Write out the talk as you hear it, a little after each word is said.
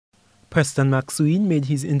Preston Mc Sween made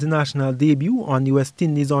his international debut on the West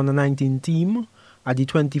Indies Under-19 team at the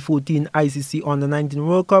 2014 ICC Under-19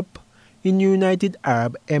 World Cup in United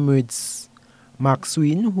Arab Emirates. Mc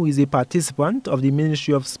Sween, who is a participant of the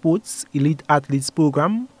Ministry of Sports Elite Athletes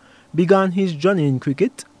Program, began his journey in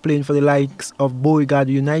cricket playing for the likes of Birchgrove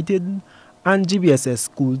United and GBSS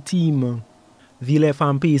school team. The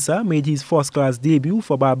left-arm pacer made his first-class debut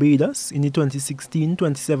for Barbados in the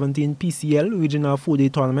 2016-2017 PCL Regional 4-Day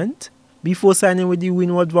Tournament before signing with the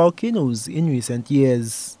Windward Volcanoes in recent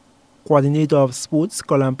years. Coordinator of Sports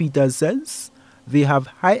Colin Peters says they have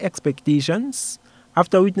high expectations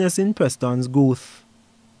after witnessing Preston's growth.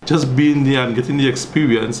 Just being there and getting the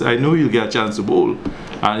experience, I know he'll get a chance to bowl.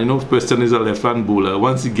 And you know, Preston is a left-hand bowler.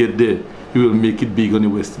 Once he gets there, he will make it big on the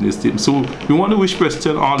West Indies team. So we want to wish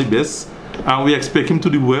Preston all the best, and we expect him to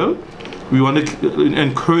do well. We want to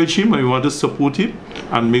encourage him, and we want to support him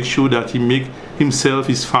and make sure that he make himself,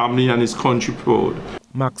 his family and his country proud.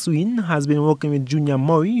 Mc Sween has been working with Junior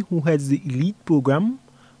Murray, who heads the elite program,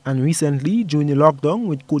 and recently during the lockdown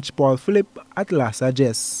with Coach Paul Phillip at Lassa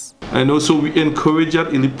Jess. And also we encourage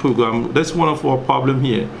that elite program. That's one of our problems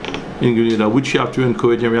here in Grenada, which we have to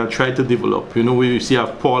encourage and we have tried to develop. You know, we see how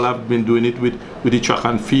Paul have been doing it with the track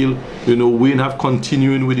and field. You know, Wayne have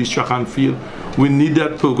continuing with his track and field. We need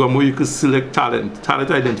that program where you could select talent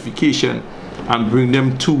identification, and bring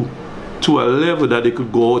them to a level that they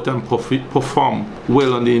could go out and perform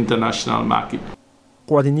well on the international market.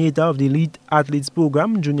 Coordinator of the Elite Athletes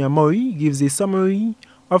Program, Junior Murray, gives a summary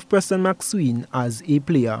of Preston Mc Sween as a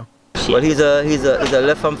player. Well, he's a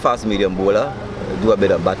left-arm fast medium bowler. Do a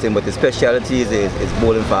bit of batting, but his specialty is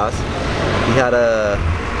bowling fast. He had a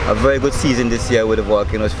very good season this year with the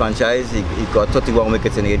Volcanoes franchise. He got 31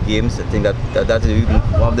 wickets in 8 games. I think that's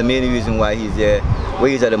one of the main reasons why he's there,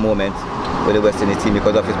 where he's at the moment with the West Indies team,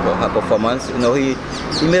 because of his performance. You know, he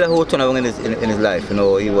made a whole turnaround in his life. You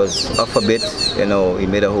know, he was off a bit. You know, he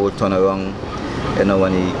made a whole turnaround. You know,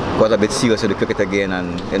 when he got a bit serious with the cricket again,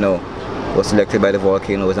 and you know, was selected by the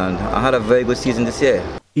Volcanoes, and I had a very good season this year.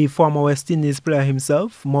 A former West Indies player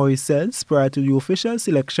himself, Murray says prior to the official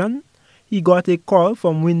selection, he got a call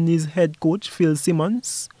from Windies head coach Phil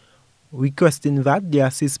Simmons requesting that they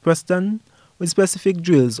assist Preston with specific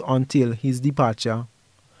drills until his departure.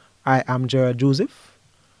 I am Gerard Joseph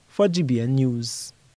for GBN News.